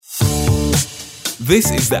This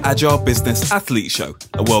is the Agile Business Athlete Show,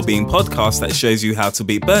 a well-being podcast that shows you how to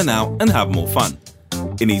beat burnout and have more fun.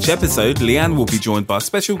 In each episode, Leanne will be joined by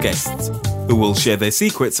special guests who will share their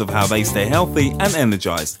secrets of how they stay healthy and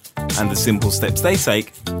energized, and the simple steps they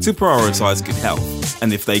take to prioritize good health.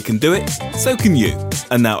 And if they can do it, so can you.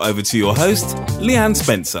 And now over to your host, Leanne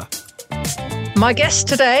Spencer. My guest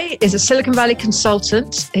today is a Silicon Valley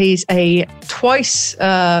consultant. He's a twice,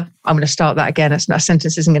 I'm going to start that again. That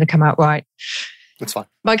sentence isn't going to come out right. That's fine.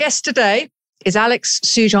 My guest today is Alex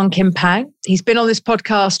Soojung-Kim. He's been on this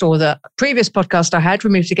podcast, or the previous podcast I had,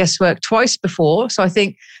 Removed to Guesswork, twice before. So I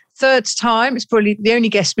think third time, it's probably the only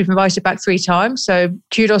guest we've invited back 3 times. So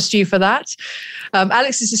kudos to you for that.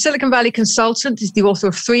 Alex is a Silicon Valley consultant. He's the author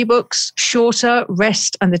of 3 books, Shorter,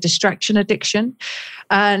 Rest, and the Distraction Addiction.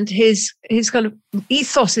 And his kind of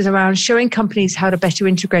ethos is around showing companies how to better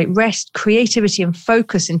integrate rest, creativity, and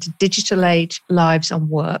focus into digital age lives and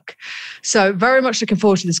work. So very much looking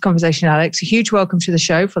forward to this conversation, Alex. A huge welcome to the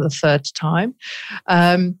show for the 3rd time.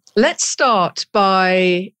 Let's start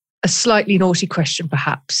by a slightly naughty question,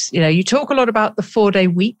 perhaps. You talk a lot about the 4-day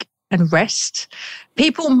week and rest.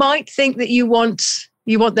 People might think that you want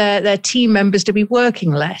their team members to be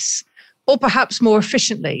working less, or perhaps more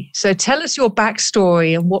efficiently. So tell us your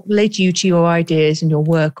backstory and what led you to your ideas and your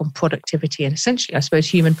work on productivity and essentially, I suppose,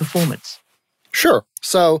 human performance. Sure.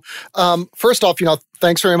 So first off,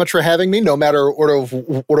 thanks very much for having me. No matter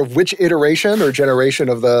which iteration or generation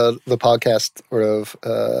of the podcast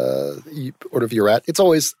you're at, it's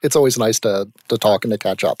always nice to talk and to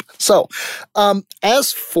catch up. So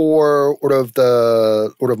as for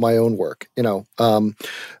my own work, I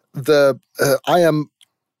am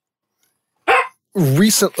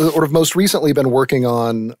most recently been working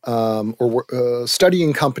on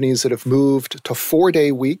studying companies that have moved to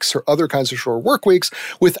 4-day weeks or other kinds of short work weeks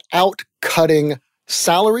without cutting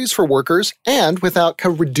salaries for workers and without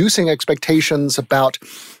kind of reducing expectations about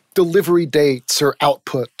delivery dates or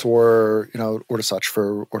output or such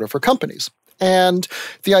for companies. And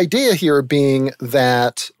the idea here being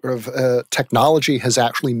that technology has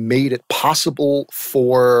actually made it possible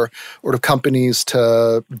for companies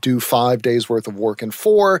to do 5 days worth of work in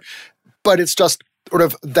 4, but it's just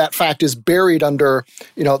that fact is buried under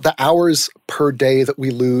the hours per day that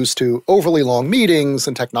we lose to overly long meetings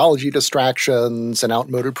and technology distractions and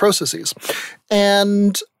outmoded processes.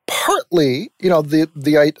 And partly,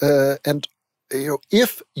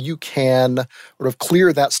 if you can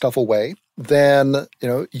clear that stuff away, then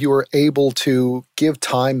you are able to give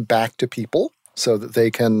time back to people so that they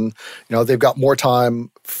can, they've got more time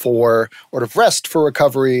for rest, for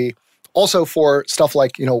recovery, also for stuff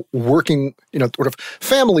like working,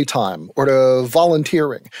 family time or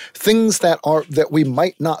volunteering, things that we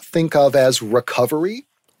might not think of as recovery,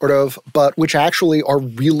 but which actually are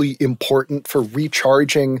really important for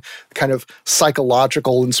recharging kind of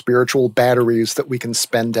psychological and spiritual batteries that we can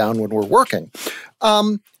spend down when we're working.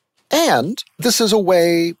 And this is a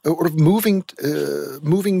way, moving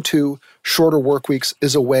to shorter work weeks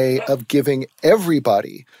is a way of giving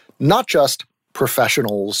everybody, not just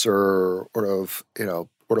professionals or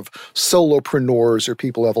solopreneurs or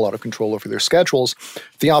people who have a lot of control over their schedules,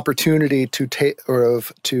 the opportunity to take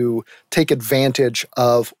advantage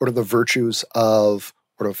of the virtues of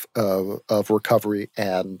recovery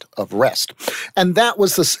and of rest. And that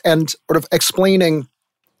was this, and explaining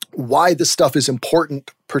why this stuff is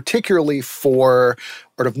important, particularly for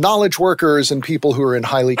knowledge workers and people who are in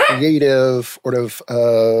highly creative,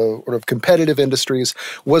 competitive industries,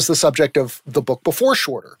 was the subject of the book before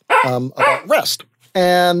Shorter, about rest.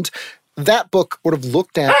 And that book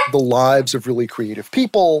looked at the lives of really creative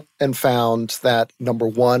people and found that, number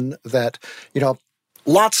one, that,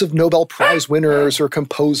 lots of Nobel Prize winners or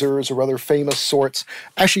composers or other famous sorts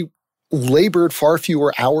actually labored far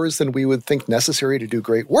fewer hours than we would think necessary to do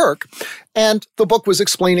great work. And the book was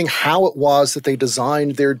explaining how it was that they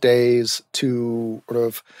designed their days to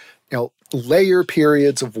layer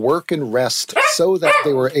periods of work and rest so that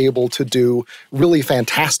they were able to do really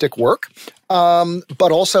fantastic work,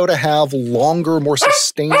 but also to have longer, more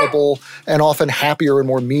sustainable, and often happier and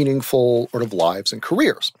more meaningful lives and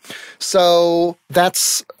careers. So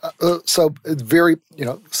that's very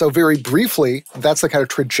briefly, that's the kind of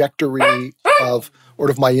trajectory of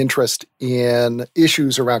my interest in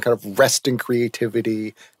issues around kind of rest and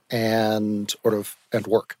creativity and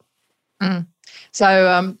work.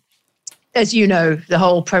 So as you know, the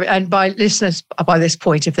whole and by listeners by this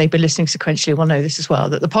point, if they've been listening sequentially, will know this as well,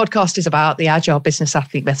 that the podcast is about the Agile Business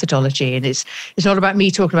Athlete methodology. And it's not about me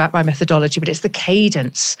talking about my methodology, but it's the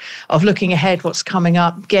cadence of looking ahead, what's coming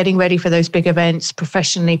up, getting ready for those big events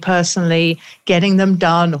professionally, personally, getting them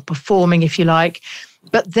done or performing, if you like.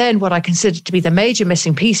 But then what I consider to be the major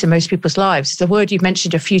missing piece in most people's lives is the word you've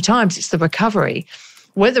mentioned a few times. It's the recovery.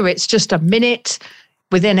 Whether it's just a minute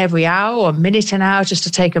within every hour or a minute an hour just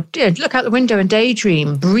to take look out the window and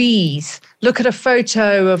daydream, breathe, look at a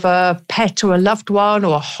photo of a pet or a loved one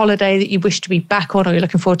or a holiday that you wish to be back on or you're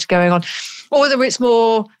looking forward to going on, or whether it's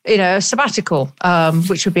more, a sabbatical,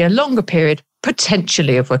 which would be a longer period,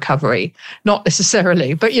 potentially, of recovery, not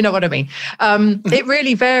necessarily, but you know what I mean. It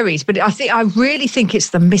really varies, but I really think it's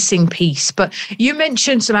the missing piece. But you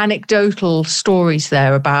mentioned some anecdotal stories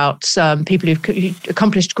there about people who've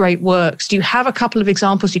accomplished great works. Do you have a couple of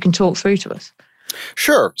examples you can talk through to us?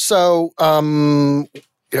 Sure. So,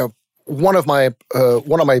 one of my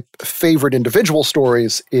favorite individual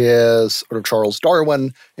stories is sort of Charles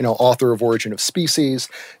Darwin, author of Origin of Species,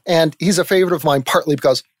 and he's a favorite of mine partly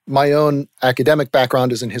because my own academic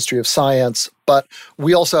background is in history of science, but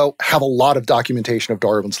we also have a lot of documentation of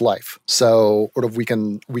Darwin's life. So sort of we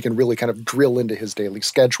can really kind of drill into his daily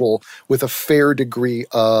schedule with a fair degree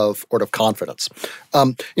of sort of confidence.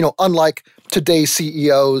 Unlike today's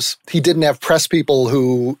CEOs, he didn't have press people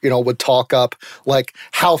who, would talk up like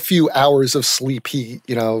how few hours of sleep he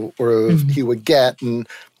would get and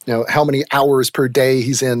how many hours per day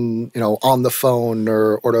he's in, on the phone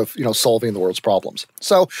or solving the world's problems.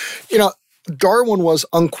 So, Darwin was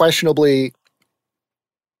unquestionably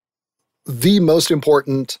the most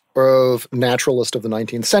important of naturalist of the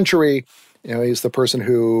 19th century. He's the person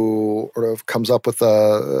who sort of comes up with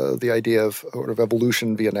the idea of sort of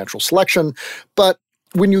evolution via natural selection. But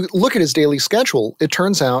when you look at his daily schedule, it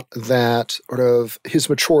turns out that sort of his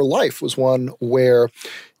mature life was one where,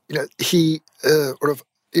 he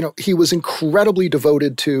he was incredibly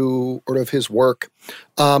devoted to sort of his work.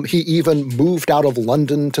 He even moved out of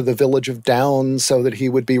London to the village of Downs so that he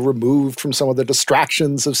would be removed from some of the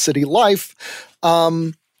distractions of city life.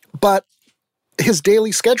 But his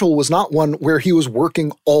daily schedule was not one where he was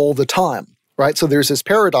working all the time, right? So there's this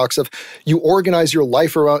paradox of you organize your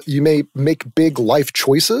life around, you may make big life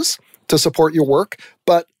choices to support your work,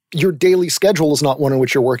 but your daily schedule is not one in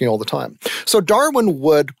which you're working all the time. So Darwin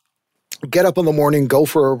would get up in the morning, go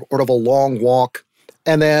for sort of a long walk,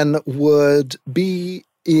 and then would be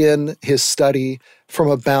in his study from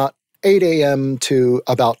about 8 a.m. to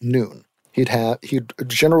about noon. He'd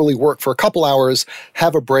generally work for a couple hours,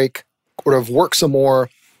 have a break, sort of work some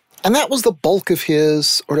more, and that was the bulk of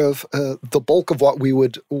his the bulk of what we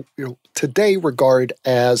would today regard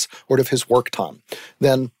as sort of his work time.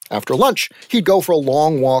 Then after lunch, he'd go for a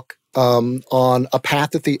long walk on a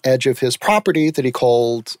path at the edge of his property that he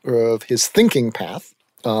called his thinking path.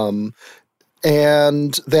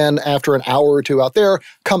 And then after an hour or two out there,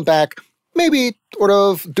 come back, maybe sort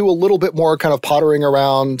of do a little bit more kind of pottering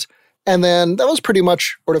around. And then that was pretty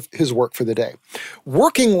much sort of his work for the day.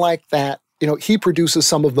 Working like that, he produces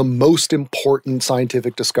some of the most important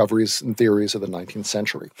scientific discoveries and theories of the 19th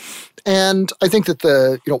century. And I think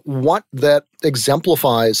that what that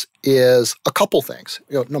exemplifies is a couple things.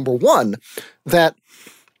 Number one, that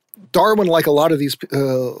Darwin, like a lot of these,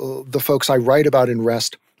 the folks I write about in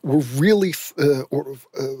Rest, were really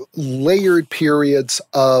layered periods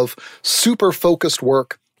of super focused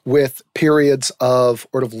work with periods of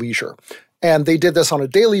sort of leisure. And they did this on a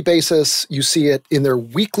daily basis. You see it in their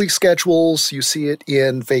weekly schedules. You see it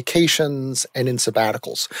in vacations and in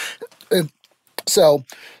sabbaticals. And so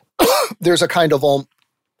there's a kind of,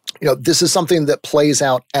 this is something that plays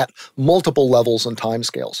out at multiple levels and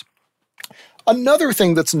timescales. Another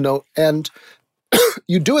thing that's and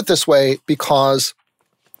you do it this way because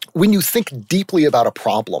when you think deeply about a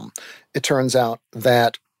problem, it turns out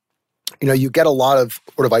that, you get a lot of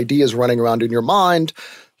sort of ideas running around in your mind.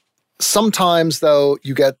 Sometimes, though,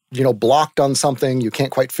 you get, blocked on something, you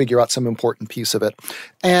can't quite figure out some important piece of it.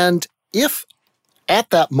 And if at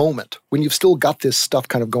that moment, when you've still got this stuff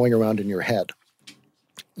kind of going around in your head,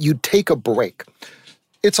 you take a break,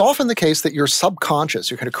 it's often the case that your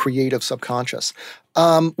subconscious, your kind of creative subconscious,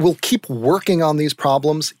 will keep working on these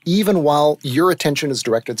problems even while your attention is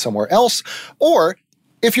directed somewhere else, or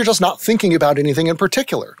if you're just not thinking about anything in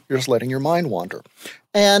particular, you're just letting your mind wander.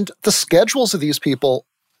 And the schedules of these people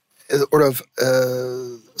sort of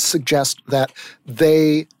suggest that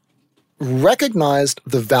they recognized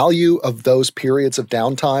the value of those periods of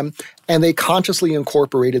downtime and they consciously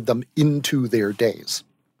incorporated them into their days.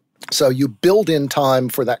 So you build in time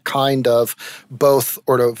for that kind of both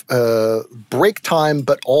sort of break time,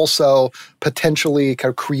 but also potentially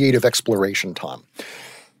kind of creative exploration time.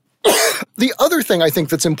 The other thing I think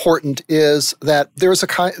that's important is that there's a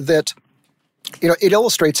kind that, it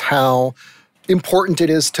illustrates how important it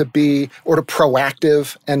is to be or to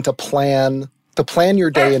proactive and to plan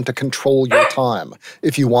your day and to control your time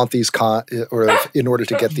if you want these in order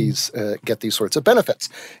to get these sorts of benefits.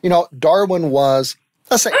 Darwin was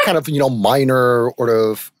kind of minor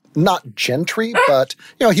not gentry, but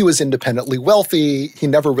he was independently wealthy. He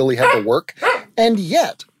never really had to work, and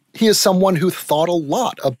yet he is someone who thought a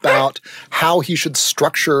lot about how he should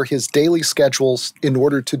structure his daily schedules in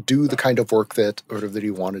order to do the kind of work that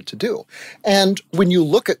he wanted to do. And when you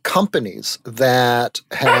look at companies that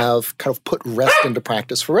have kind of put rest into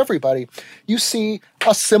practice for everybody, you see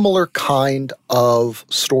a similar kind of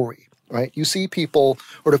story, right? You see people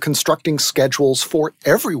constructing schedules for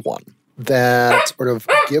everyone that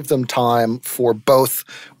give them time for both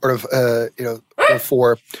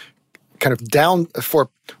for kind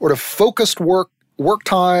of focused work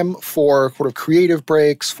time, for creative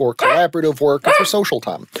breaks, for collaborative work, and for social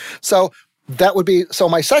time. So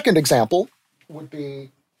my second example would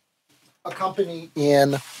be a company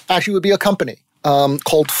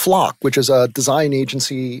called Flock, which is a design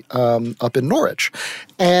agency up in Norwich.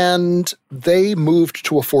 And they moved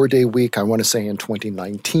to a 4-day week, I want to say in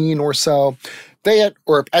 2019 or so. They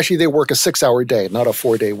work a 6-hour day, not a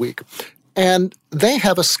 4-day week. And they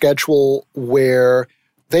have a schedule where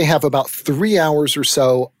they have about 3 hours or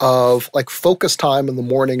so of focus time in the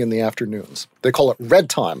morning and the afternoons. They call it red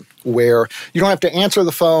time, where you don't have to answer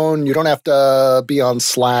the phone, you don't have to be on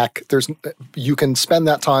Slack. You can spend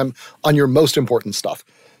that time on your most important stuff.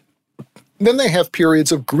 Then they have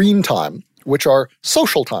periods of green time, which are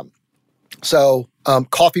social time. So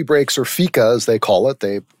coffee breaks, or fika as they call it,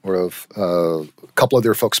 a couple of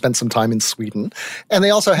their folks spent some time in Sweden, and they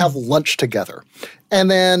also have lunch together. And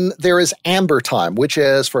then there is amber time, which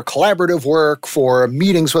is for collaborative work, for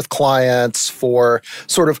meetings with clients, for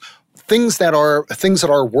sort of things that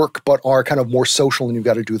are work but are kind of more social, and you've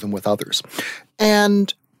got to do them with others.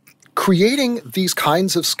 And creating this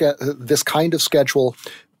kind of schedule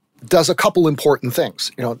does a couple important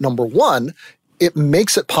things. Number one, it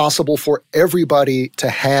makes it possible for everybody to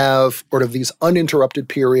have these uninterrupted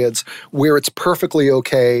periods where it's perfectly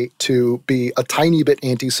okay to be a tiny bit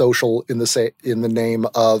antisocial in the name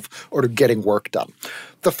of getting work done.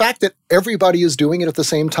 The fact that everybody is doing it at the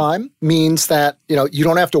same time means that you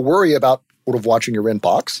don't have to worry about watching your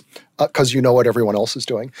inbox because you know what everyone else is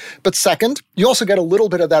doing. But second, you also get a little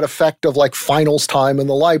bit of that effect of finals time in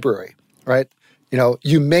the library, right?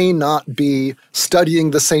 You may not be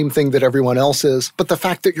studying the same thing that everyone else is, but the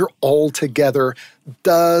fact that you're all together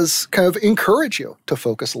does kind of encourage you to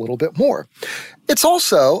focus a little bit more. It's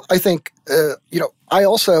also, I think, I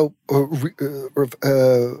also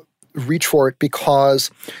reach for it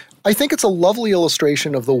because I think it's a lovely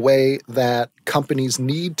illustration of the way that companies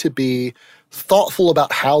need to be thoughtful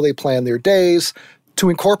about how they plan their days, to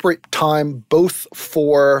incorporate time both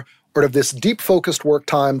for this deep focused work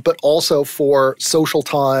time, but also for social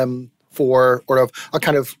time, for a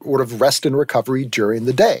kind of rest and recovery during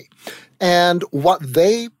the day. And what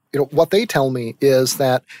they tell me is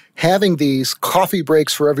that having these coffee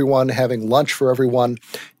breaks for everyone, having lunch for everyone,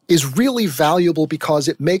 is really valuable because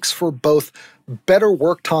it makes for both better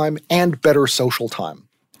work time and better social time.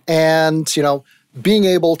 And being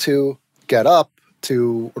able to get up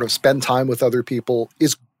to spend time with other people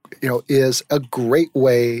is a great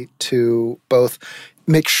way to both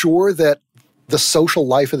make sure that the social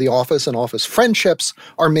life of the office and office friendships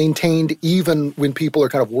are maintained even when people are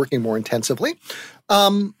kind of working more intensively,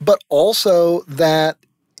 but also that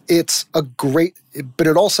it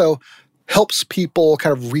also helps people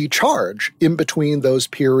kind of recharge in between those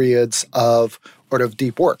periods of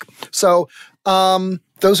deep work. So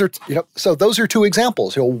those are two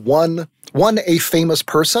examples. One a famous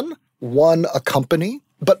person, one a company.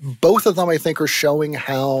 But both of them, I think, are showing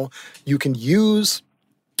how you can use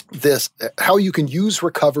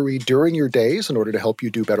recovery during your days in order to help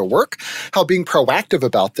you do better work, how being proactive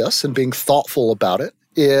about this and being thoughtful about it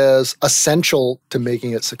is essential to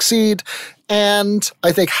making it succeed, and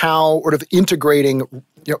I think how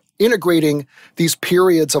integrating these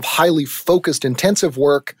periods of highly focused, intensive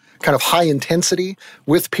work, kind of high intensity,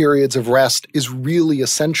 with periods of rest is really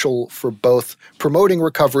essential for both promoting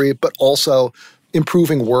recovery, but also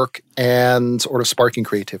improving work and sparking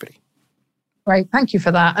creativity. Great. Thank you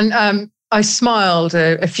for that. And I smiled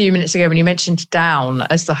a few minutes ago when you mentioned Down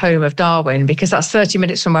as the home of Darwin, because that's 30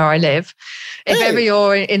 minutes from where I live. If ever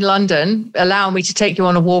you're in London, allow me to take you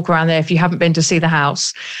on a walk around there if you haven't been to see the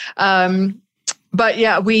house. But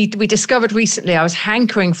yeah, we discovered recently, I was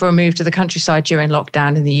hankering for a move to the countryside during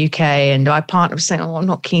lockdown in the UK, and my partner was saying, oh, I'm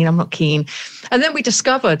not keen. And then we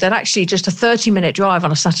discovered that actually just a 30-minute drive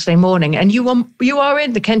on a Saturday morning, and you are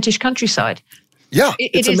in the Kentish countryside. Yeah,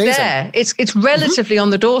 it is amazing. There. It's relatively on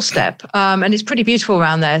the doorstep, and it's pretty beautiful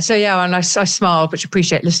around there. So yeah, and I smiled, which I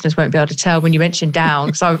appreciate listeners won't be able to tell when you mentioned Down,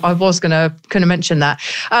 because I was going to mention that.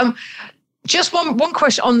 Just one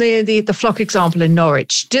question on the flock example in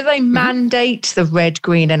Norwich. Do they mandate the red,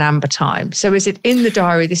 green, and amber time? So is it in the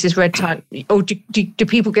diary, this is red time, or do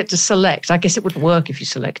people get to select? I guess it wouldn't work if you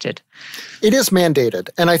selected. It is mandated.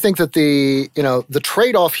 And I think that the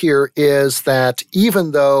trade-off here is that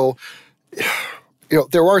even though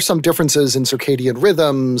there are some differences in circadian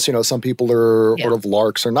rhythms. Some people are sort of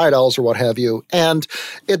larks or night owls or what have you. And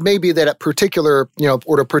it may be that at particular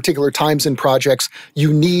times in projects,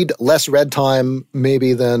 you need less red time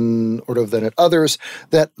maybe than at others.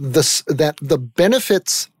 That the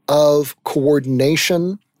benefits of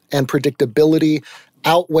coordination and predictability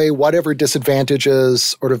outweigh whatever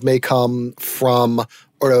disadvantages may come from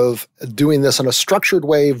doing this in a structured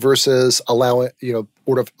way versus allowing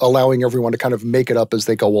everyone to kind of make it up as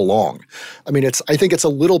they go along. I mean, I think it's a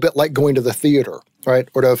little bit like going to the theater, right?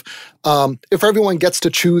 If everyone gets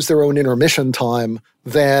to choose their own intermission time,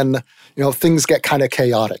 then things get kind of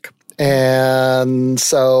chaotic. And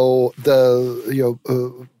so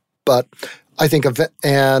but I think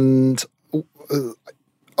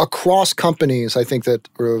across companies, I think that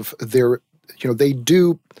they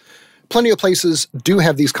do. Plenty of places do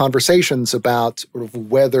have these conversations about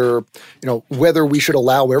whether we should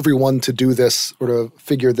allow everyone to do this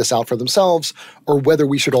figure this out for themselves, or whether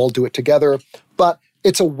we should all do it together. But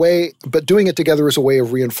doing it together is a way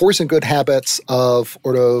of reinforcing good habits, of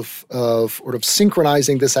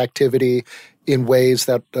synchronizing this activity in ways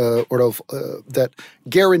that that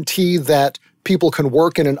guarantee that people can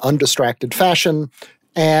work in an undistracted fashion.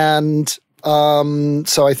 And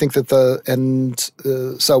so I think that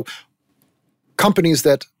companies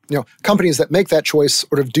that make that choice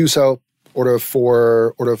do so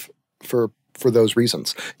for those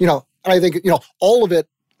reasons. I think all of it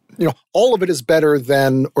is better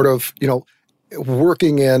than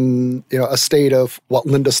working in a state of what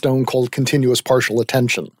Linda Stone called continuous partial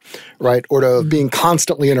attention, right? Being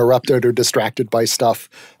constantly interrupted or distracted by stuff.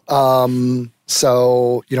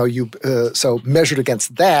 So measured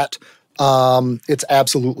against that, it's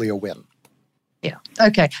absolutely a win. Yeah.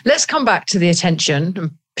 Okay. Let's come back to the attention and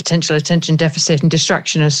potential attention deficit and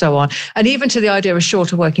distraction and so on, and even to the idea of a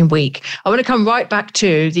shorter working week. I want to come right back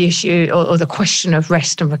to the issue or the question of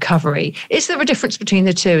rest and recovery. Is there a difference between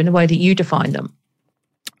the two in the way that you define them?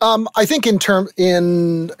 I think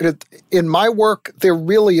in my work, there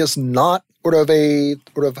really is not a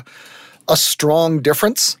strong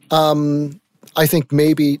difference. I think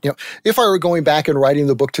maybe, if I were going back and writing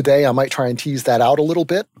the book today, I might try and tease that out a little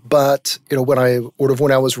bit. But, when I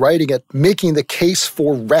was writing it, making the case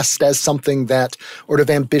for rest as something that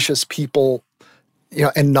ambitious people,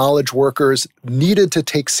 and knowledge workers needed to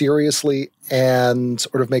take seriously and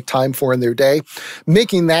make time for in their day,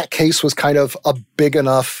 making that case was kind of a big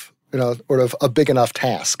enough, a big enough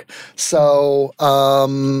task. So,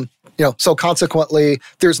 so consequently,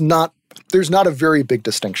 there's not a very big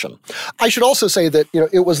distinction. I should also say that,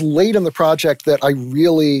 it was late in the project that I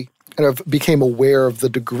really kind of became aware of the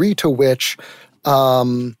degree to which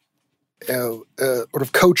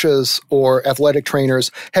coaches or athletic trainers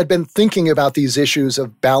had been thinking about these issues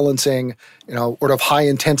of balancing, high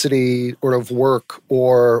intensity work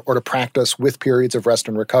or practice with periods of rest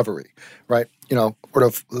and recovery, right?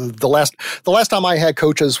 The last time I had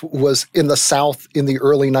coaches was in the South in the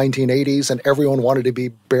early 1980s, and everyone wanted to be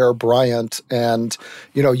Bear Bryant, and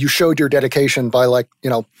you showed your dedication by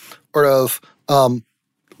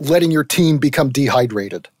letting your team become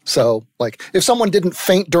dehydrated. So, if someone didn't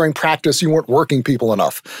faint during practice, you weren't working people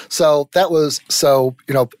enough. So it was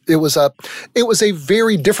a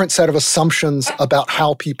very different set of assumptions about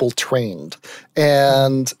how people trained,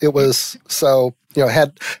 and it was so.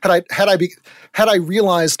 Had I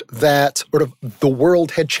realized that the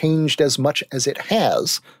world had changed as much as it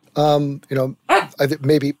has, I think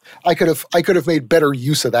maybe I could have made better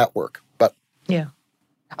use of that work. But yeah.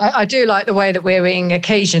 I do like the way that we're being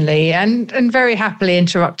occasionally and very happily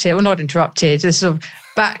interrupted, or not interrupted, this sort of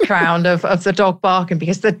background of the dog barking,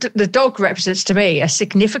 because the dog represents to me a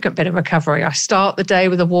significant bit of recovery. I start the day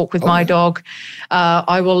with a walk with my dog.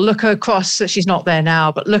 I will look across, that she's not there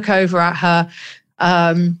now, but look over at her.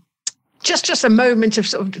 Just a moment of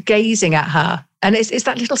sort of gazing at her. And it's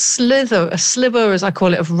that little sliver, as I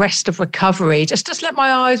call it, of rest, of recovery. Just let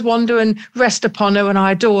my eyes wander and rest upon her, and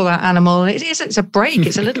I adore that animal. And it's a break.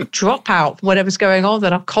 It's a little drop out from whatever's going on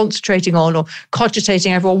that I'm concentrating on or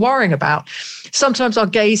cogitating over or worrying about. Sometimes I'll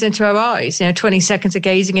gaze into her eyes. 20 seconds of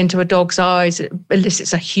gazing into a dog's eyes, it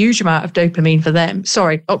elicits a huge amount of dopamine for them.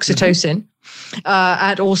 Oxytocin.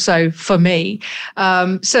 And also for me.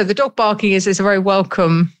 So the dog barking is a very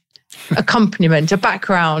welcome accompaniment, a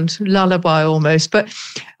background lullaby almost. But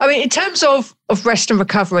I mean, in terms of rest and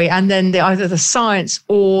recovery, and then either the science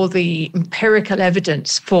or the empirical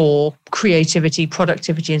evidence for creativity,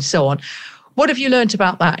 productivity, and so on, what have you learned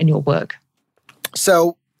about that in your work?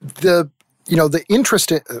 So the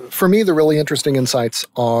interesting, for me, the really interesting insights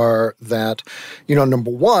are that,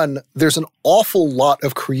 number one, there's an awful lot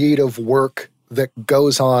of creative work that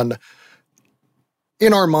goes on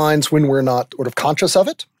in our minds when we're not sort of conscious of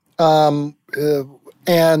it. And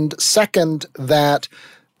second, that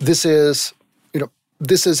this is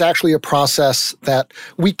actually a process that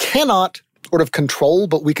we cannot sort of control,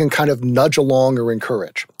 but we can kind of nudge along or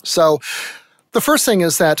encourage. So the first thing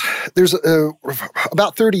is that there's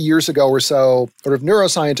about 30 years ago or so, sort of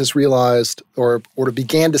neuroscientists realized or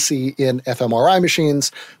began to see in fMRI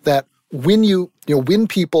machines that when when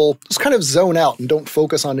people just kind of zone out and don't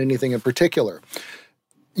focus on anything in particular,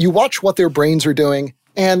 you watch what their brains are doing,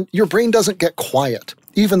 and your brain doesn't get quiet,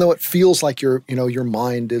 even though it feels like your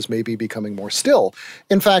mind is maybe becoming more still.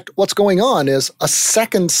 In fact, what's going on is a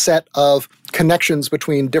second set of connections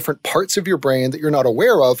between different parts of your brain that you're not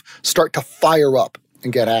aware of start to fire up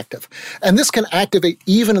and get active. And this can activate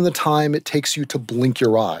even in the time it takes you to blink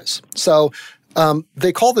your eyes. So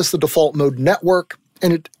they call this the default mode network,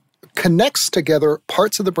 and it connects together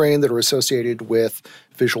parts of the brain that are associated with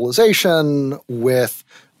visualization, with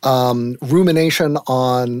rumination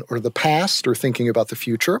on the past or thinking about the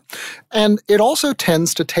future. And it also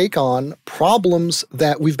tends to take on problems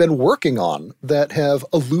that we've been working on that have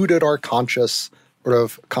eluded our conscious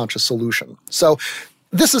solution. So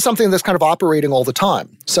this is something that's kind of operating all the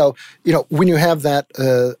time. So, when you have that,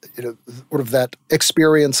 that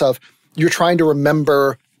experience of you're trying to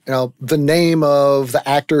remember the name of the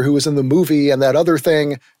actor who was in the movie and that other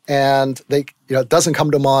thing, and it doesn't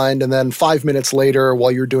come to mind. And then 5 minutes later,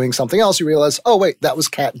 while you're doing something else, you realize, oh, wait, that was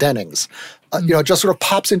Kat Dennings. It just sort of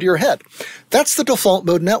pops into your head. That's the default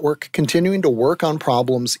mode network continuing to work on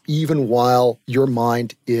problems even while your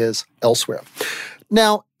mind is elsewhere.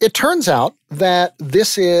 Now, it turns out that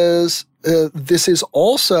this is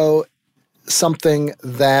also something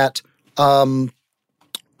that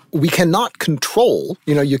we cannot control.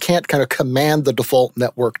 You can't kind of command the default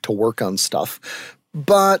network to work on stuff,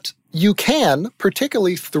 but you can,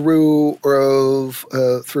 particularly through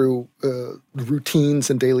routines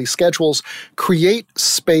and daily schedules, create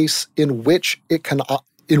space in which it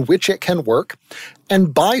can work,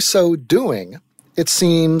 and by so doing, it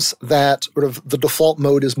seems that the default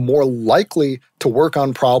mode is more likely to work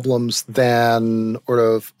on problems than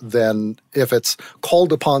if it's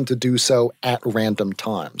called upon to do so at random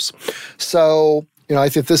times. So, I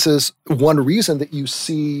think this is one reason that you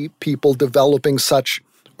see people developing such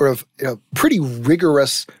pretty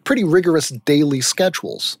rigorous daily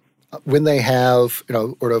schedules when they have the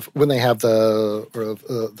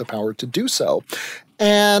power to do so,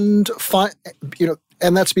 and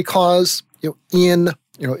that's because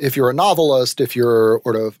if you're a novelist, if you're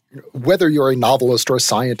whether you're a novelist or a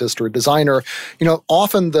scientist or a designer,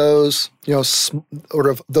 often those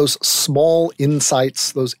those small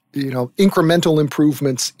insights, those incremental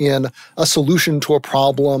improvements in a solution to a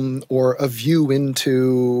problem or a view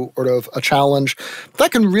into a challenge,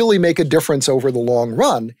 that can really make a difference over the long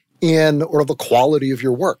run in the quality of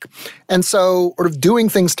your work. And so doing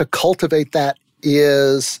things to cultivate that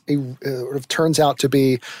turns out to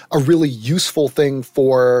be a really useful thing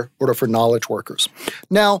for knowledge workers.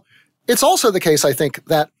 Now, it's also the case, I think,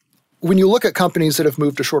 that when you look at companies that have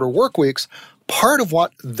moved to shorter work weeks, part of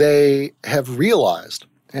what they have realized,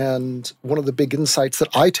 and one of the big insights that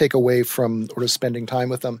I take away from spending time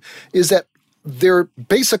with them, is that they're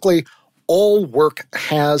basically all work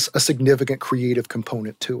has a significant creative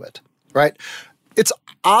component to it, right? It's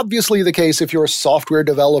obviously the case if you're a software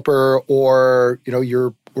developer or,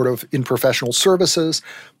 you're in professional services.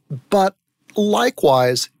 But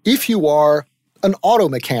likewise, if you are an auto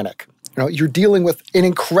mechanic, you're dealing with an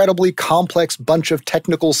incredibly complex bunch of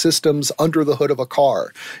technical systems under the hood of a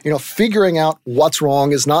car. Figuring out what's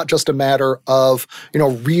wrong is not just a matter of,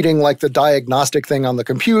 reading like the diagnostic thing on the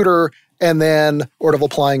computer and then sort of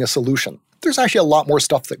applying a solution. There's actually a lot more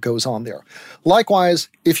stuff that goes on there. Likewise,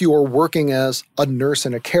 if you are working as a nurse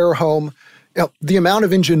in a care home, the amount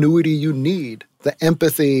of ingenuity you need, the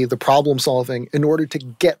empathy, the problem solving in order to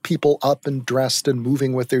get people up and dressed and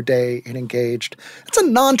moving with their day and engaged. It's a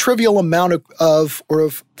non-trivial amount of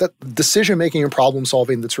that decision making and problem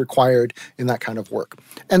solving that's required in that kind of work.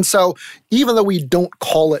 And so even though we don't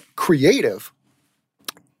call it creative,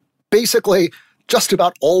 basically just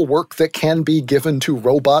about all work that can be given to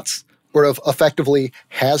robots effectively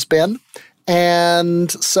has been.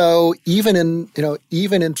 And so even in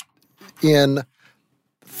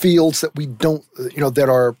fields that we don't, that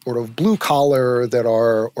are sort of blue collar, that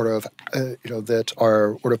are that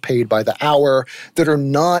are paid by the hour, that are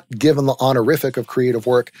not given the honorific of creative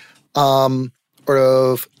work,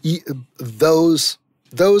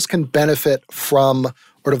 those can benefit from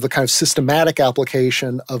the kind of systematic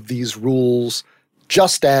application of these rules,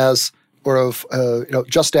 just as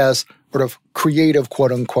creative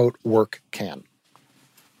quote unquote work can.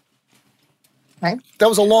 Okay. That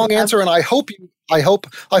was a long answer, and I hope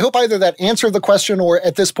either that answered the question, or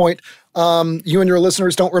at this point, you and your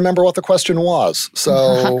listeners don't remember what the question was.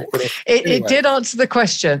 So it did answer the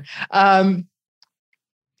question. Do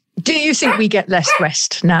you think we get less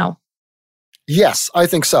rest now? Yes, I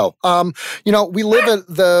think so. We live at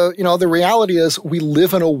the reality is we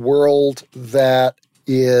live in a world that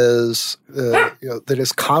is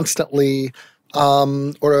constantly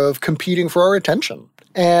competing for our attention.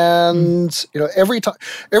 And every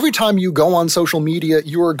time you go on social media,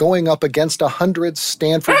 you are going up against 100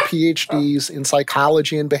 Stanford PhDs in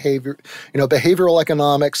psychology and behavioral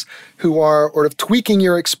economics, who are tweaking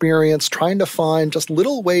your experience, trying to find just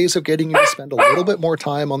little ways of getting you to spend a little bit more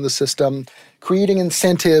time on the system, creating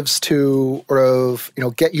incentives to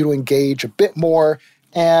get you to engage a bit more,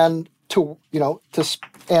 and to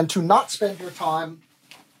not spend your time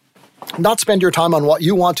on what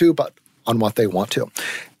you want to, but on what they want to.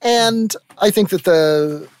 And I think that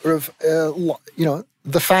the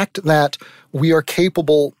fact that we are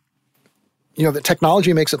capable, that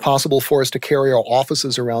technology makes it possible for us to carry our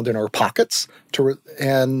offices around in our pockets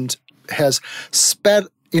and has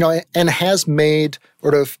made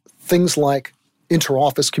things like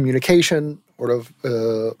inter-office communication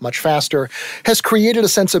much faster, has created a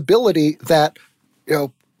sensibility that,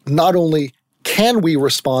 not only can we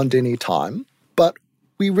respond anytime, but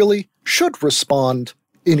we really should respond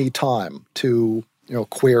anytime to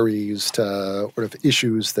queries, to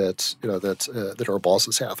issues that that our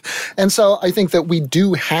bosses have. And so I think that we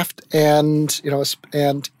do have to,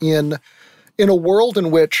 and in a world in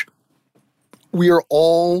which we are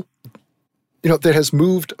all that has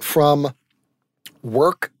moved from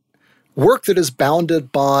work that is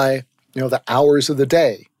bounded by the hours of the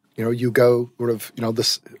day. You go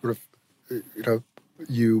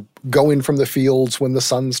you go in from the fields when the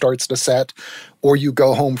sun starts to set, or you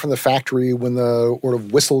go home from the factory when the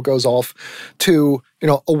whistle goes off, to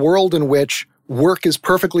a world in which work is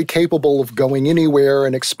perfectly capable of going anywhere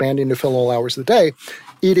and expanding to fill all hours of the day.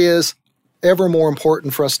 It is ever more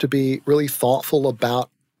important for us to be really thoughtful about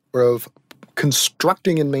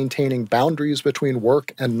constructing and maintaining boundaries between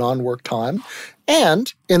work and non-work time,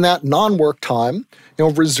 and in that non-work time,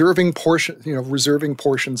 reserving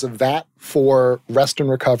portions of that for rest and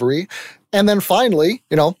recovery, and then finally,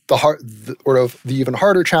 the even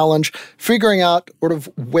harder challenge, figuring out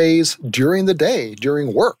ways during the day,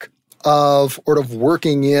 during work, of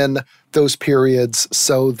working in those periods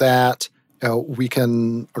so that we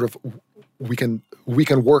can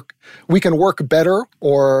work better,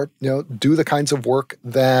 or do the kinds of work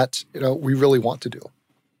that we really want to do.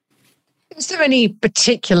 Is there any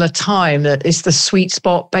particular time that is the sweet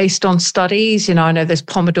spot based on studies? I know there's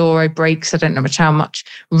Pomodoro breaks. I don't know how much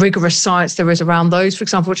rigorous science there is around those, for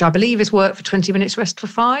example, which I believe is work for 20 minutes, rest for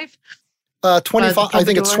 5. 25. I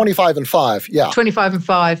think it's 25 and 5. Yeah. 25 and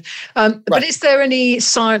 5. Right. But is there any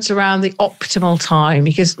science around the optimal time?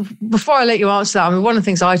 Because before I let you answer that, one of the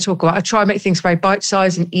things I talk about, I try to make things very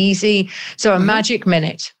bite-sized and easy. So a magic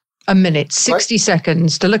minute. A minute, 60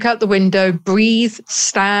 seconds to look out the window, breathe,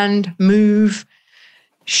 stand, move,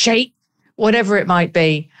 shake, whatever it might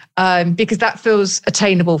be, because that feels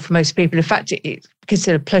attainable for most people. In fact, it's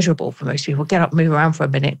considered pleasurable for most people. Get up, move around for a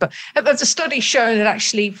minute. But there's a study showing that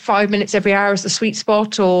actually 5 minutes every hour is the sweet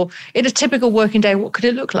spot, or in a typical working day, what could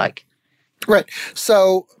it look like? Right.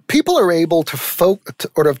 So people are able to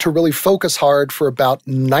really focus hard for about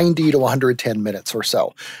 90 to 110 minutes or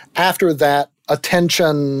so. After that,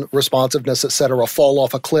 attention, responsiveness, et cetera, fall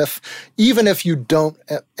off a cliff. Even if you don't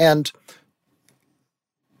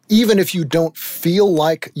feel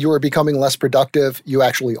like you are becoming less productive, you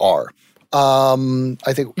actually are.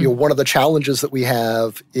 I think one of the challenges that we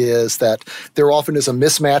have is that there often is a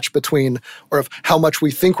mismatch between how much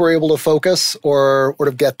we think we're able to focus or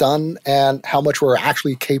get done and how much we're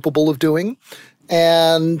actually capable of doing.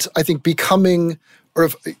 And I think becoming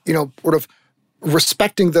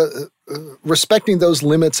respecting those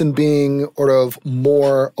limits and being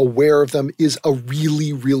more aware of them is a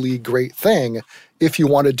really, really great thing if you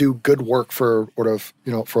want to do good work for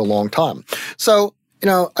for a long time. So,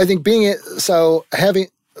 I think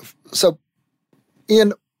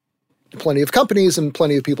in plenty of companies and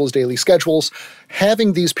plenty of people's daily schedules,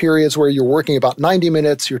 having these periods where you're working about 90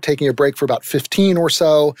 minutes, you're taking a break for about 15 or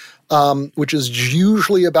so, which is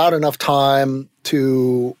usually about enough time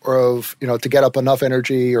to get up enough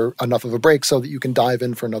energy or enough of a break so that you can dive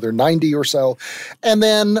in for another 90 or so. And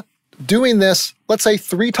then doing this, let's say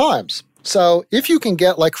 3 times. So if you can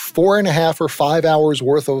get like 4.5 or 5 hours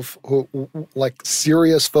worth of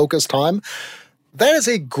serious focus time, that is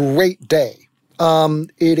a great day.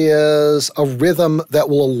 It is a rhythm that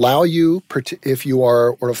will allow you, if you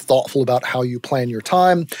are thoughtful about how you plan your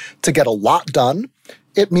time, to get a lot done.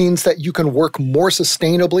 It means that you can work more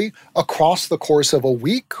sustainably across the course of a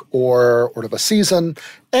week or of a season.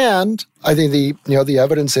 And I think the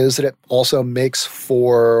evidence is that it also makes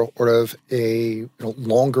for a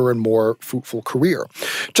longer and more fruitful career.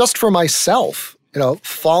 Just for myself,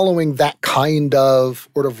 following that kind of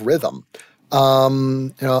rhythm,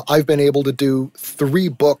 I've been able to do 3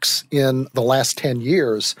 books in the last 10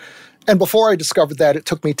 years. And before I discovered that, it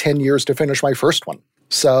took me 10 years to finish my first one.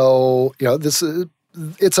 So,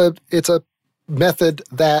 it's a method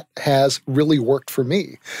that has really worked for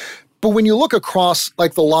me. But when you look across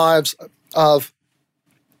the lives of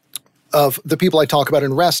the people I talk about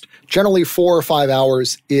in rest, generally 4 or 5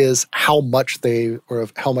 hours is how much they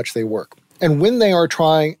work. And when they are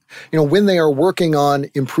when they are working on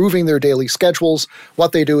improving their daily schedules,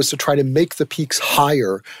 what they do is to try to make the peaks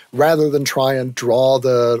higher rather than try and draw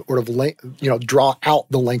the draw out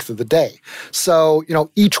the length of the day. So,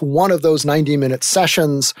 each one of those 90-minute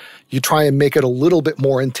sessions, you try and make it a little bit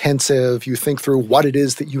more intensive. You think through what it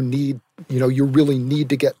is that you need, you really need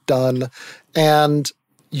to get done. And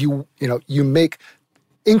you make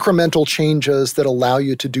incremental changes that allow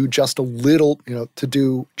you to do just a little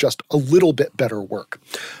bit better work.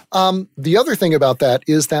 The other thing about that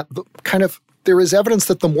is that there is evidence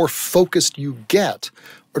that the more focused you get,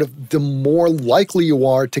 the more likely you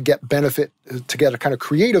are to get a kind of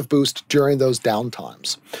creative boost during those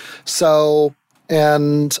downtimes. So,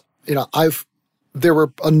 there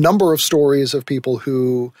were a number of stories of people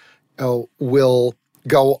who will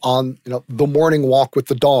go on, the morning walk with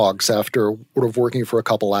the dogs after working for a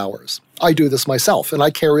couple hours. I do this myself, and I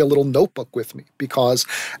carry a little notebook with me because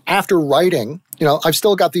after writing, I've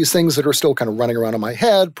still got these things that are still kind of running around in my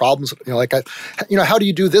head, problems, how do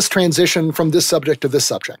you do this transition from this subject to this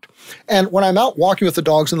subject? And when I'm out walking with the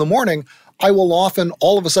dogs in the morning, I will often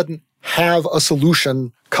all of a sudden have a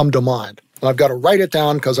solution come to mind. And I've got to write it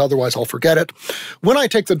down because otherwise I'll forget it. When I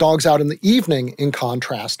take the dogs out in the evening, in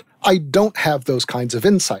contrast, I don't have those kinds of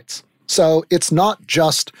insights. So it's not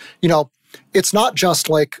just, it's not just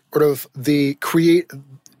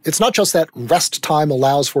it's not just that rest time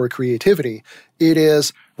allows for creativity. It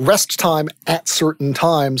is rest time at certain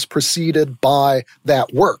times preceded by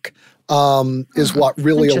that work is what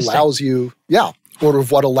really allows you,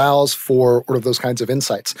 what allows for those kinds of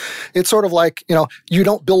insights. It's sort of like, you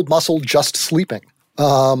don't build muscle just sleeping.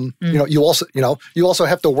 You also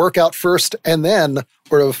have to work out first and then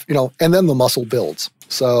and then the muscle builds.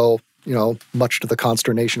 So, much to the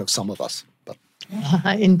consternation of some of us. But.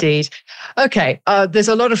 Indeed. Okay. There's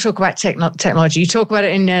a lot of talk about technology. You talk about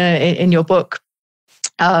it in your book.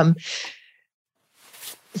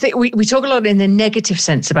 We talk a lot in the negative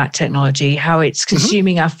sense about technology, how it's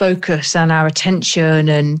consuming our focus and our attention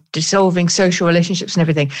and dissolving social relationships and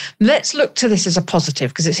everything. Let's look to this as a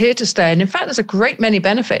positive because it's here to stay. And in fact, there's a great many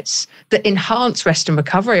benefits that enhance rest and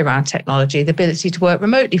recovery around technology, the ability to work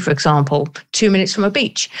remotely, for example, 2 minutes from a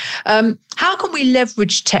beach. How can we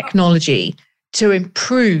leverage technology to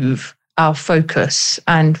improve our focus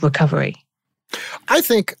and recovery? I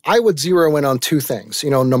think I would zero in on 2 things.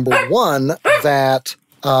 Number one, that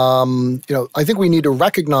I think we need to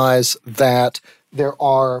recognize that there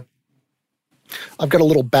are I've got a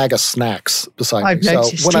little bag of snacks beside I've me.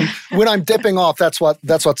 noticed. So when I'm dipping off, that's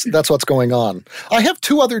what's going on. I have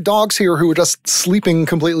two other dogs here who are just sleeping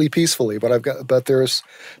completely peacefully, but there's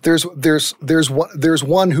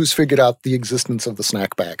one who's figured out the existence of the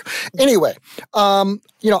snack bag. Anyway,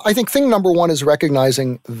 I think thing number one is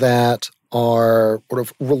recognizing that our sort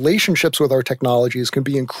of relationships with our technologies can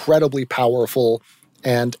be incredibly powerful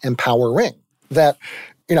and empowering. That,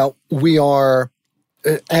 we are,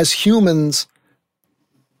 as humans,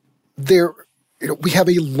 we have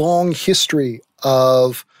a long history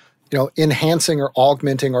of, enhancing or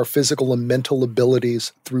augmenting our physical and mental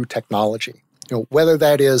abilities through technology. Whether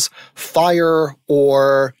that is fire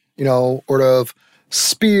or, sort of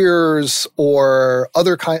spears or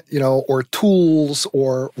other or tools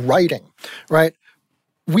or writing, right?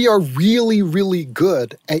 We are really, really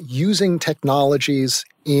good at using technologies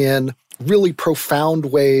in really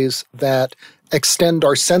profound ways that extend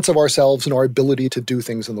our sense of ourselves and our ability to do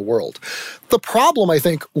things in the world. The problem, I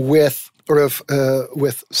think, with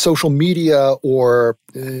social media or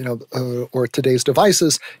today's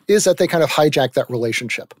devices is that they kind of hijack that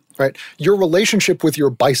relationship, right? Your relationship with your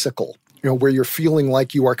bicycle, where you're feeling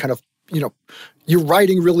like you are kind of, you're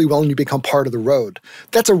riding really well and you become part of the road.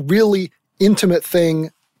 That's a really intimate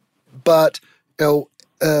thing, but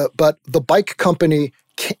the bike company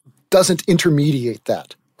doesn't intermediate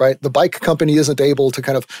that. Right? The bike company isn't able to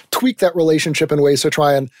kind of tweak that relationship in ways to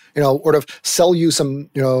try and, sort of sell you some,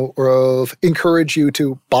 or encourage you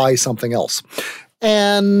to buy something else.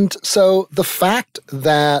 And so the fact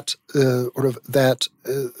that that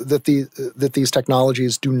these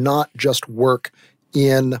technologies do not just work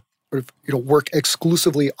work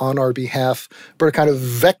exclusively on our behalf, but are kind of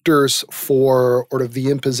vectors for sort of the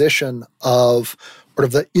imposition of sort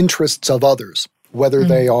of the interests of others, whether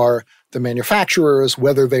they are the manufacturers,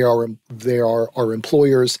 whether they are our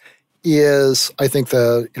employers, is, I think,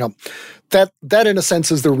 that in a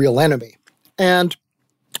sense is the real enemy. And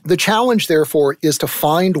the challenge, therefore, is to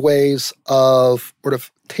find ways of sort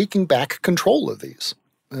of taking back control of these,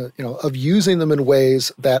 of using them in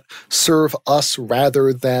ways that serve us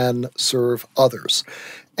rather than serve others.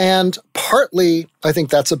 And partly, I think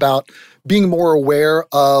that's about being more aware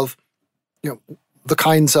of, the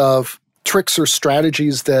kinds of tricks or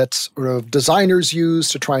strategies that sort of designers use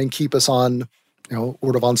to try and keep us on,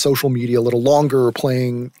 sort of on social media a little longer, or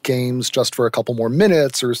playing games just for a couple more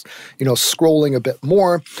minutes, or, scrolling a bit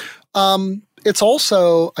more. It's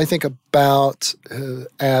also, I think, about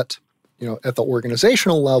at the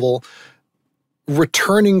organizational level,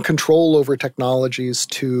 returning control over technologies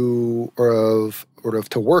to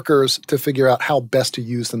workers to figure out how best to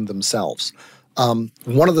use them themselves.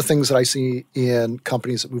 One of the things that I see in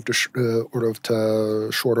companies that move to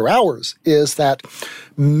shorter hours is that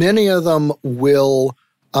many of them will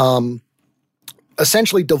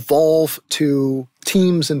essentially devolve to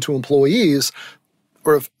teams and to employees,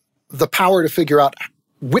 or the power to figure out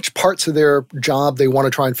which parts of their job they want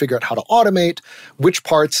to try and figure out how to automate, which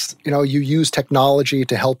parts, you use technology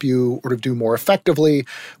to help you sort of do more effectively,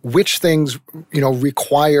 which things,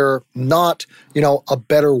 require not, a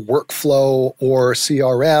better workflow or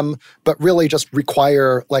CRM, but really just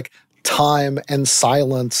require like time and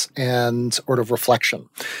silence and sort of reflection.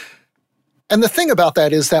 And the thing about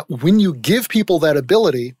that is that when you give people that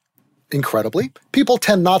ability, incredibly, people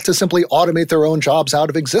tend not to simply automate their own jobs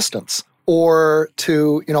out of existence, or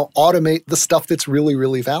to, automate the stuff that's really,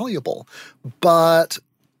 really valuable. But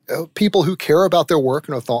people who care about their work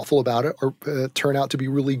and are thoughtful about it turn out to be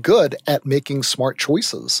really good at making smart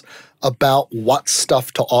choices about what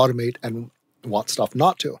stuff to automate and what stuff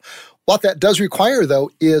not to. What that does require,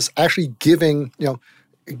 though, is actually giving to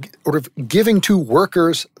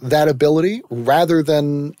workers that ability rather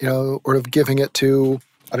than, giving it to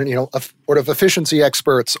efficiency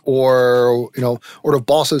experts or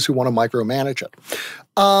bosses who want to micromanage it.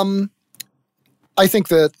 I think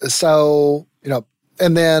that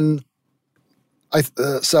and then I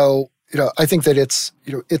think that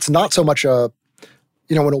it's not so much in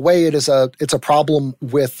a way it's a problem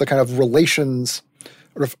with the kind of relations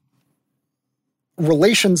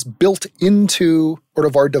built into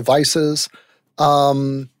our devices,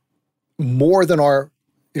 more than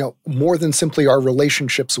simply our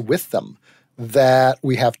relationships with them, that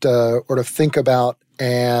we have to think about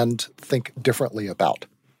and think differently about.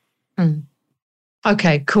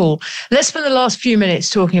 Okay, cool. Let's spend the last few minutes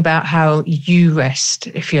talking about how you rest,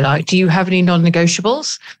 if you like. Do you have any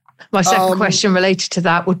non-negotiables? My second question related to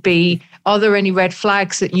that would be, are there any red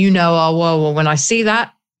flags that are, well, when I see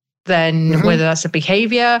that, then whether that's a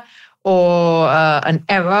behavior or an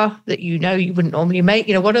error that you wouldn't normally make,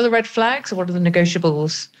 what are the red flags or what are the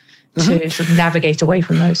negotiables to sort of navigate away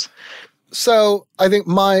from those? So I think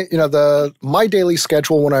my daily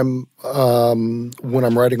schedule when I'm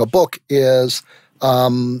writing a book is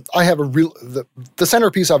I have the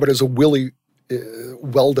centerpiece of it is a really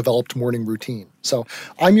well-developed morning routine. So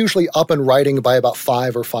I'm usually up and writing by about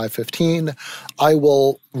 5 or 5:15. I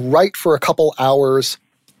will write for a couple hours.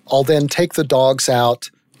 I'll then take the dogs out,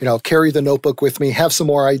 carry the notebook with me, have some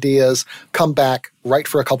more ideas, come back, write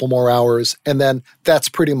for a couple more hours, and then that's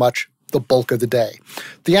pretty much the bulk of the day.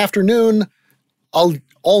 The afternoon, I'll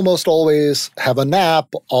almost always have a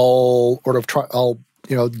nap. I'll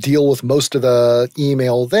deal with most of the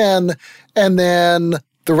email then, and then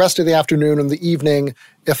the rest of the afternoon and the evening,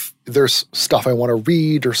 if there's stuff I want to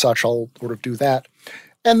read or such, I'll sort of do that.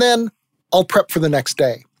 And then I'll prep for the next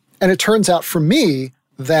day. And it turns out for me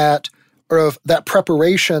that that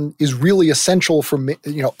preparation is really essential for me.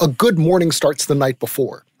 A good morning starts the night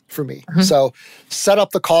before for me. Mm-hmm. So set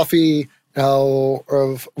up the coffee,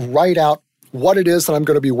 write out what it is that I'm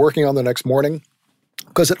going to be working on the next morning.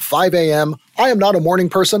 Because at 5 a.m., I am not a morning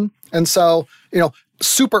person. And so,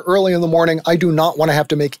 super early in the morning, I do not want to have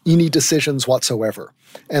to make any decisions whatsoever.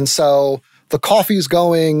 And so the coffee's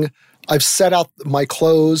going, I've set out my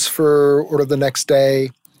clothes for the next day.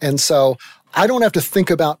 And so I don't have to think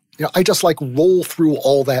about, I just roll through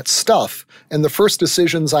all that stuff. And the first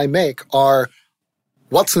decisions I make are,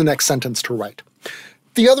 what's the next sentence to write?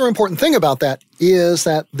 The other important thing about that is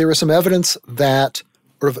that there is some evidence that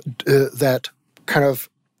that kind of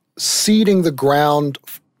seeding the ground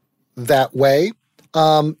that way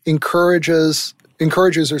encourages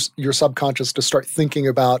your subconscious to start thinking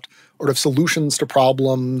about solutions to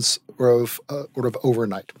problems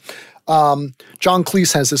overnight. John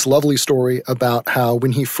Cleese has this lovely story about how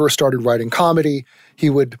when he first started writing comedy, he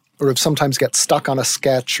would sometimes get stuck on a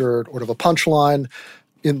sketch or a punchline.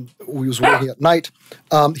 He was working at night.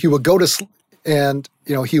 He would go to sleep and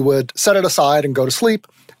he would set it aside and go to sleep.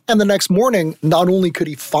 And the next morning, not only could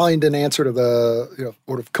he find an answer to the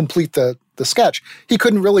complete the sketch, he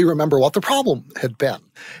couldn't really remember what the problem had been.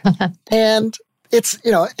 And it's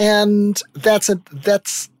and that's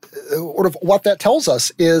what that tells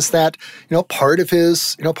us is that part of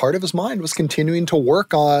his mind was continuing to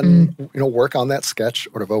work on that sketch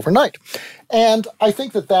overnight. And I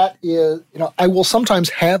think that is I will sometimes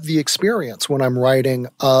have the experience when I'm writing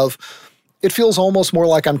of it feels almost more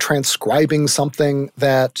like I'm transcribing something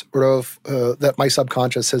that that my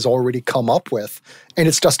subconscious has already come up with, and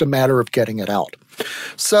it's just a matter of getting it out.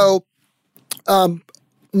 So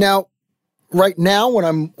now. Right now, when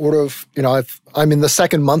I'm I'm in the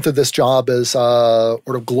second month of this job as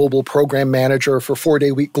global program manager for 4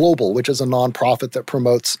 Day Week Global, which is a nonprofit that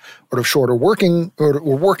promotes shorter working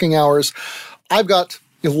hours. I've got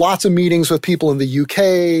lots of meetings with people in the UK,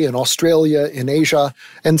 in Australia, in Asia,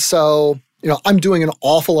 and so I'm doing an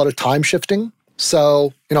awful lot of time shifting.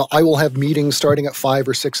 So I will have meetings starting at 5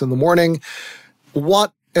 or 6 in the morning.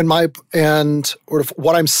 What I'm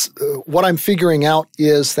figuring out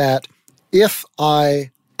is that if I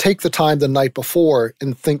take the time the night before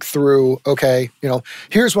and think through, okay,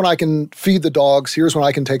 here's when I can feed the dogs, here's when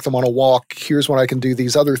I can take them on a walk, here's when I can do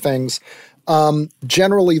these other things,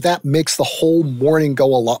 generally that makes the whole morning go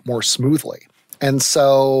a lot more smoothly. And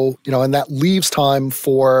so, and that leaves time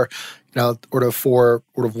for, for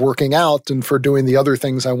working out and for doing the other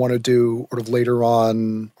things I want to do later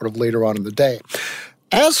on in the day.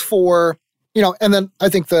 As for and then I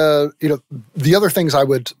think the other things I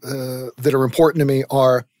would that are important to me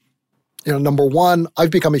are, number one,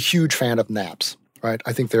 I've become a huge fan of naps. Right,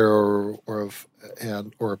 I think or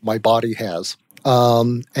my body has,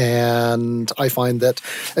 and I find that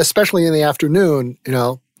especially in the afternoon,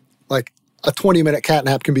 like a 20-minute cat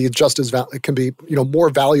nap can be just as more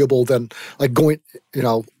valuable than going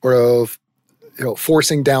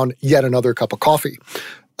forcing down yet another cup of coffee.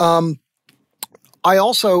 I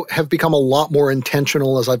also have become a lot more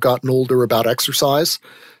intentional as I've gotten older about exercise,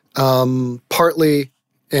 partly,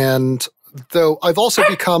 and though I've also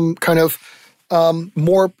become kind of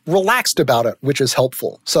more relaxed about it, which is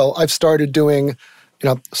helpful. So I've started doing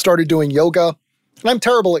yoga, and I'm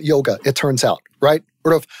terrible at yoga, it turns out, right?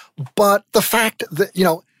 But the fact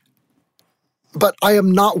that, but I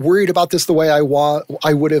am not worried about this the way I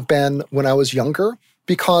would have been when I was younger,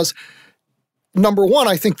 because number one,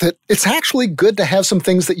 I think that it's actually good to have some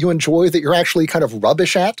things that you enjoy that you're actually kind of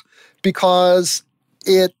rubbish at, because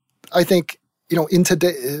I think, in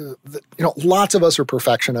today, lots of us are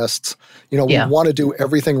perfectionists. We want to do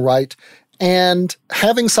everything right. And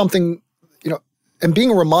having something, and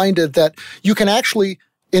being reminded that you can actually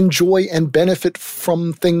enjoy and benefit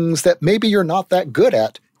from things that maybe you're not that good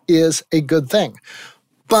at is a good thing.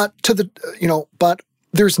 but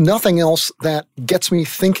there's nothing else that gets me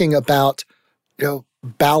thinking about,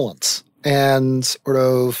 balance and sort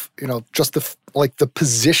of, just the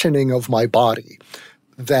positioning of my body,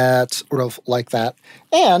 that sort of like that.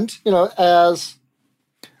 And,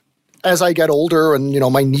 as I get older and,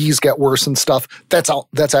 my knees get worse and stuff, that's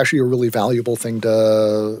actually a really valuable thing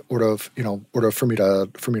to for me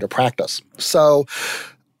to practice. So,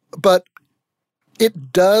 but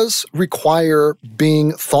it does require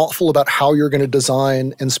being thoughtful about how you're going to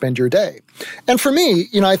design and spend your day. And for me,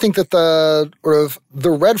 I think that the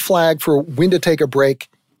red flag for when to take a break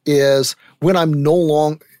is when I'm no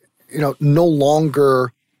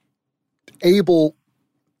longer able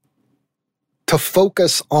to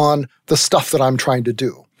focus on the stuff that I'm trying to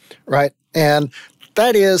do, right? And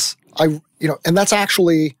that is, and that's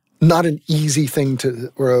actually not an easy thing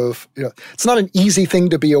to, it's not an easy thing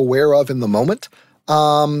to be aware of in the moment.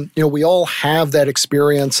 We all have that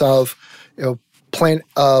experience of,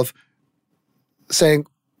 of saying,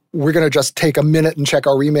 we're going to just take a minute and check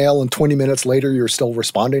our email, and 20 minutes later, you're still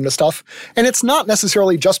responding to stuff. And it's not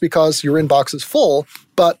necessarily just because your inbox is full,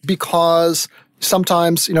 but because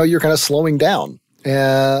sometimes, you're kind of slowing down.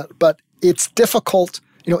 But it's difficult,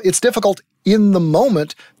 in the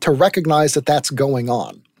moment to recognize that that's going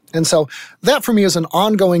on. And so that for me is an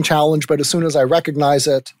ongoing challenge, but as soon as I recognize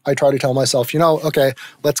it, I try to tell myself, okay,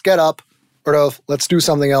 let's get up, let's do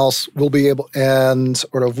something else. We'll be able, and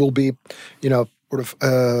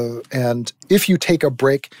and if you take a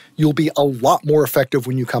break, you'll be a lot more effective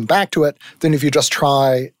when you come back to it than if you just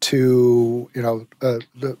try to,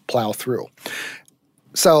 plow through.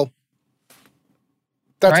 So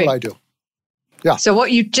that's right. what I do. Yeah. So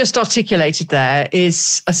what you just articulated there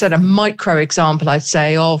is, I said, a micro example, I'd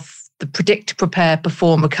say, of the predict, prepare,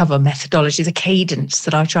 perform, recover methodology, the cadence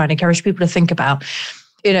that I try and encourage people to think about.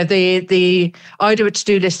 I do a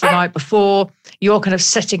to-do list the night before. You're kind of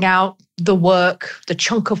setting out the work, the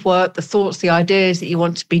chunk of work, the thoughts, the ideas that you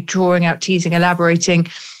want to be drawing out, teasing, elaborating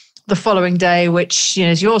the following day, which,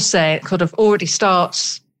 as you're saying, kind of already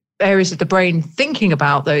starts areas of the brain thinking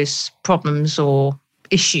about those problems or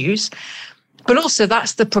issues. But also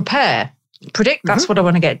that's the prepare. Predict, that's what I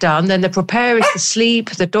want to get done. Then the prepare is the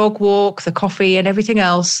sleep, the dog walk, the coffee and everything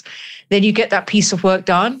else. Then you get that piece of work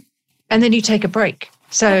done and then you take a break.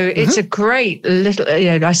 So it's a great little,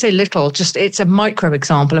 I say little, just it's a micro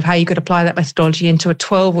example of how you could apply that methodology into a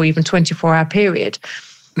 12 or even 24-hour period,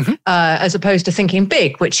 as opposed to thinking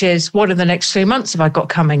big, which is what are the next 3 months have I got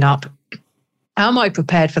coming up? Am I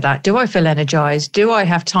prepared for that? Do I feel energized? Do I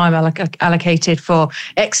have time allocated for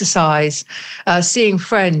exercise, seeing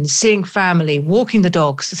friends, seeing family, walking the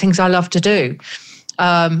dogs, the things I love to do,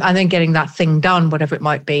 and then getting that thing done, whatever it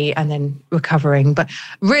might be, and then recovering. But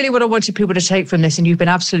really what I wanted people to take from this, and you've been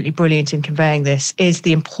absolutely brilliant in conveying this, is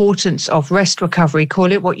the importance of rest recovery,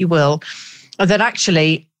 call it what you will, and that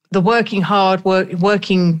actually the working hard,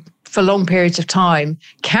 working for long periods of time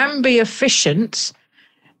can be efficient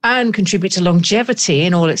and contribute to longevity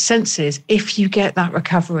in all its senses if you get that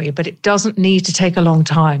recovery. But it doesn't need to take a long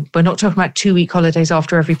time. We're not talking about 2-week holidays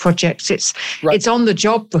after every project. It's on the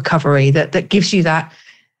job recovery that gives you that,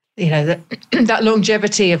 that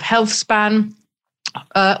longevity of health span,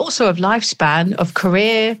 also of lifespan, of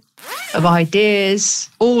career, of ideas,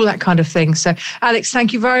 all that kind of thing. So Alex,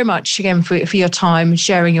 thank you very much again for your time and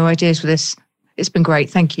sharing your ideas with us. It's been great.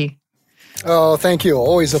 Thank you. Oh, thank you.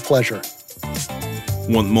 Always a pleasure.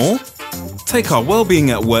 Want more? Take our Wellbeing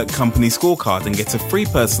at Work company scorecard and get a free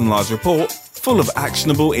personalised report full of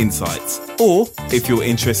actionable insights. Or, if you're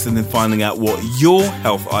interested in finding out what your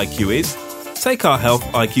health IQ is, take our Health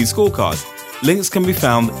IQ scorecard. Links can be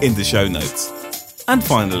found in the show notes. And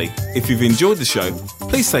finally, if you've enjoyed the show,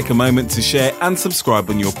 please take a moment to share and subscribe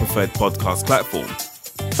on your preferred podcast platform.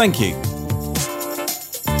 Thank you.